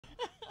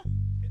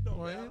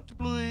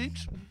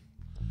Bleach.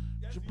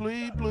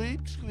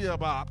 Bleach. Yeah,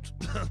 bopped.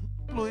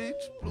 Bleach.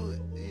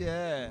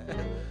 Yeah.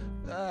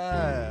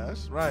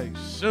 That's right.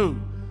 Shoot.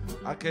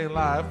 I can't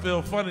lie. I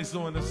feel funny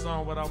doing this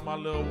song without my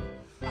little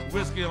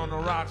whiskey on the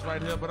rocks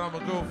right here, but I'm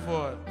going to go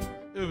for it.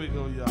 Here we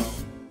go, y'all.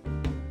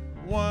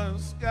 One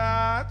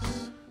scotch,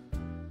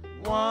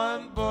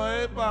 one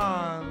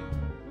bourbon,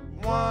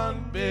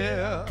 one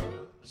beer.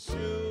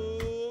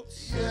 Shoot.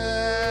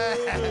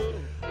 Yeah.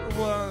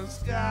 One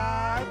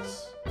scotch,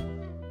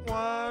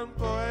 one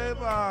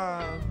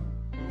bourbon,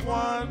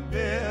 one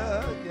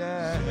beer.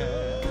 Yeah.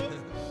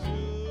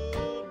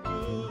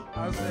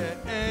 I said,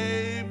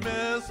 hey,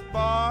 Miss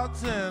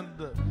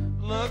Bartender,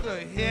 look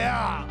here.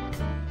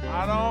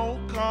 I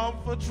don't come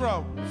for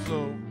trouble,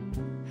 so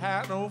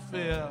have no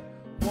fear.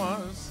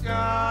 One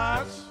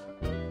scotch,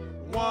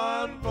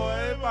 one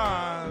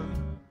bourbon,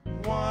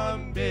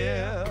 one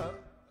beer.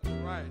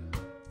 Right.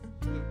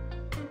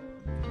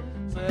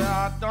 Say,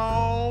 I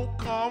don't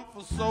come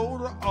for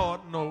soda or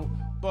no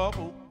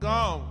bubble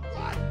gum.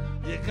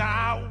 You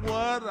got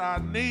what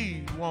I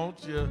need,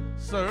 won't you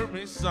serve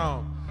me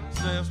some?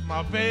 Since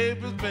my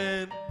baby's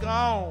been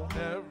gone,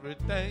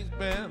 everything's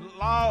been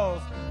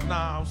lost.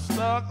 Now I'm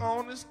stuck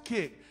on this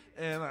kick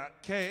and I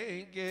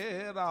can't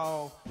get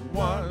off.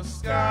 One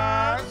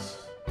scotch,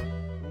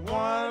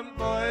 one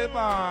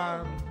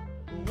bourbon,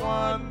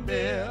 one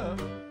beer.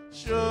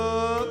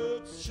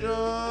 Should.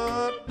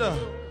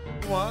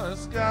 One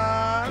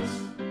scotch,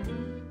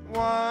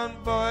 one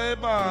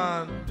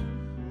bourbon,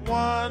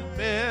 one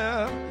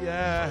beer.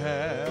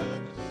 Yeah.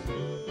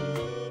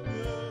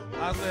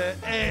 I said,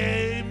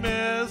 hey,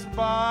 Miss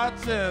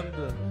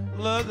Bartender,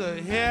 look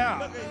here.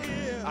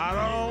 I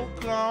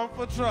don't come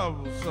for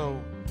trouble, so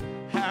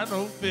have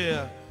no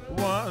fear.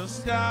 One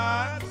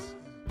scotch,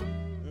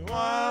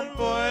 one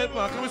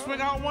bourbon. Can we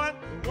swing out one?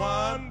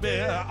 One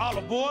beer. All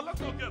aboard.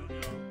 Let's go get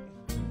them, y'all.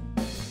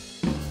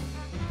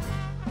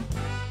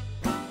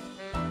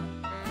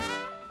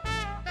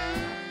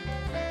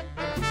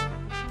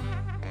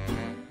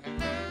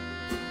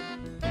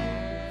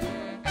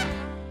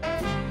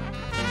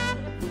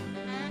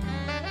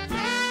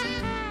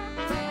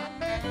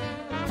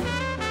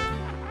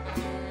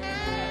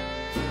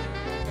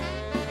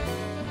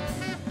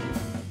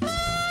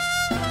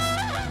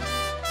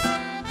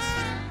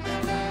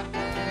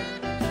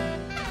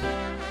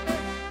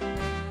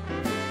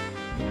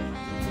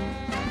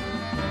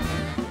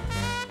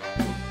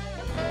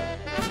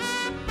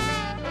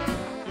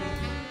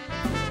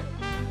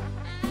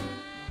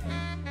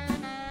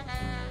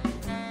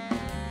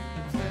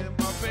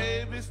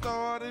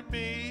 Started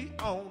me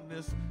on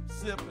this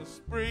sipping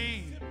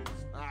spree.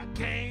 I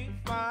can't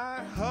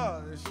find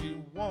her and she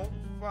won't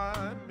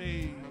find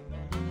me.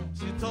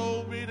 She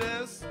told me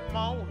this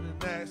morning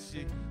that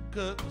she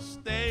couldn't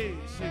stay.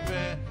 She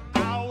been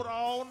out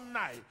all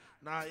night.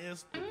 Now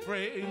it's the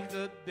break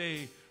of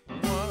day.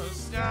 One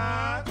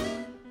scotch,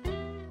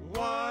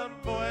 one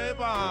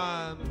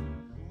bourbon,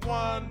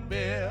 one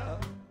beer.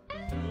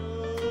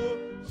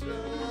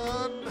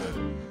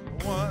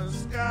 One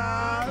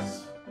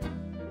scotch,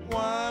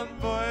 one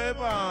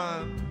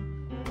bourbon,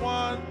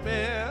 one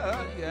beer,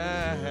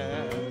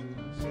 yeah.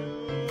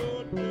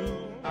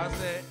 I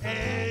said,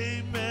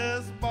 hey,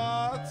 Miss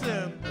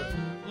Bartender,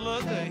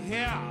 look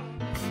here.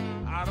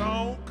 I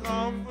don't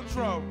come for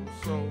trouble,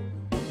 so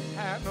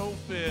have no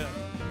fear.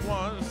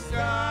 One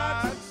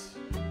scotch,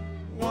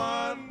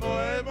 one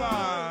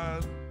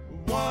bourbon,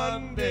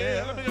 one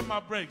beer. Let me get my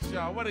breaks,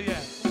 y'all. What are you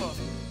at? Come on.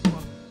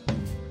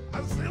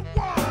 I said,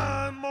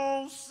 one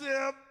more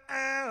sip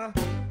and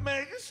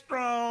make it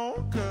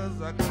strong,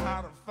 cause I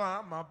gotta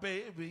find my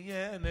baby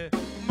and it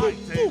might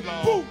take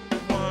long.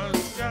 One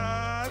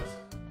scotch,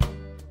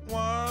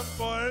 one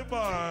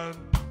bourbon,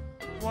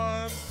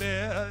 one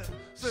beer.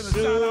 Send a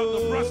shout out to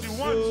Brushy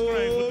One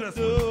String with this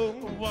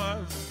one.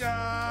 One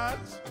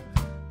scotch,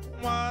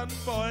 one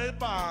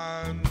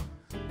bourbon,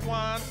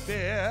 one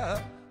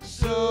beer.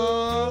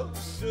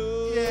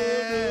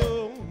 Yeah.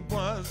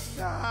 One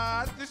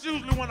scotch. This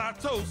usually when I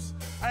toast.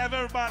 I have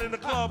everybody in the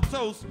club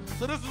toast.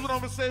 So this is what I'm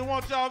going to say. I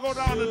want y'all to go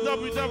down to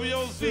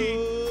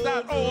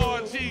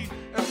WWOZ.org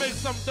and make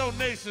some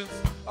donations.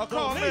 Or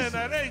call in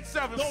at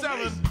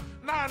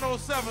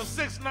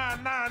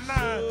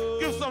 877-907-6999.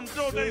 Give some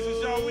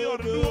donations, y'all. We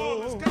ought to do all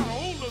this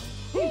Catahoulas.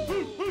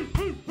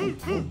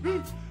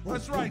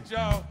 That's right,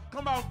 y'all.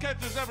 Come out and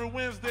catch us every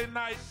Wednesday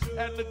night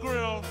at the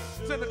grill,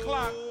 10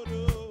 o'clock.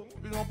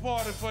 We're going to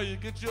party for you.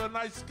 Get you a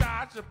nice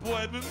scotch, a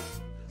bourbon,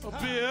 a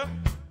beer.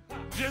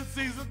 Gin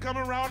season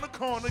coming around the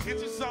corner. Get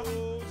you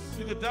something.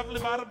 You can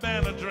definitely buy the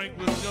band a drink.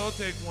 We'll sure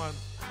take one.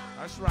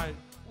 That's right.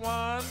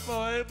 One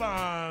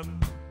bourbon,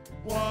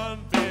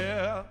 one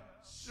beer.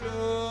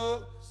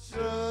 Sure.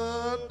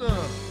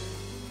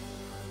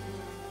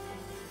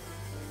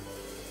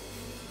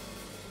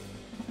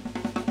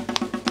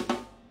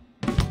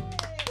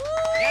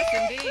 Yes,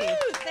 indeed.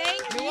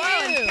 Thank New you.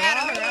 Orleans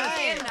Catahoulas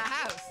Right. in the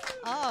house.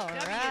 All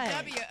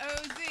right.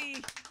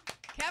 WWOZ.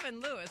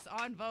 Kevin Lewis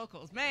on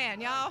vocals.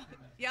 Man, y'all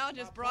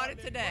just brought it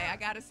today. I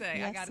gotta say.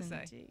 Yes, I gotta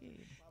say.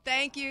 indeed.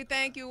 Thank you,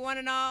 one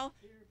and all.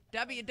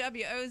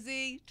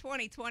 WWOZ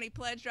 2020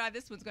 Pledge Drive.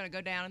 This one's going to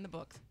go down in the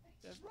books.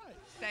 That's right.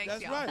 Thanks,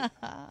 That's y'all. right.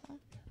 I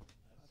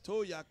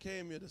told you I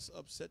came here to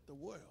upset the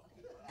world.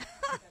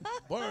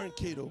 Burn,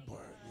 K-Doe, burn.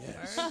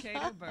 Yes. Burn,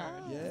 K-Doe,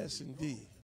 burn. Yes, indeed.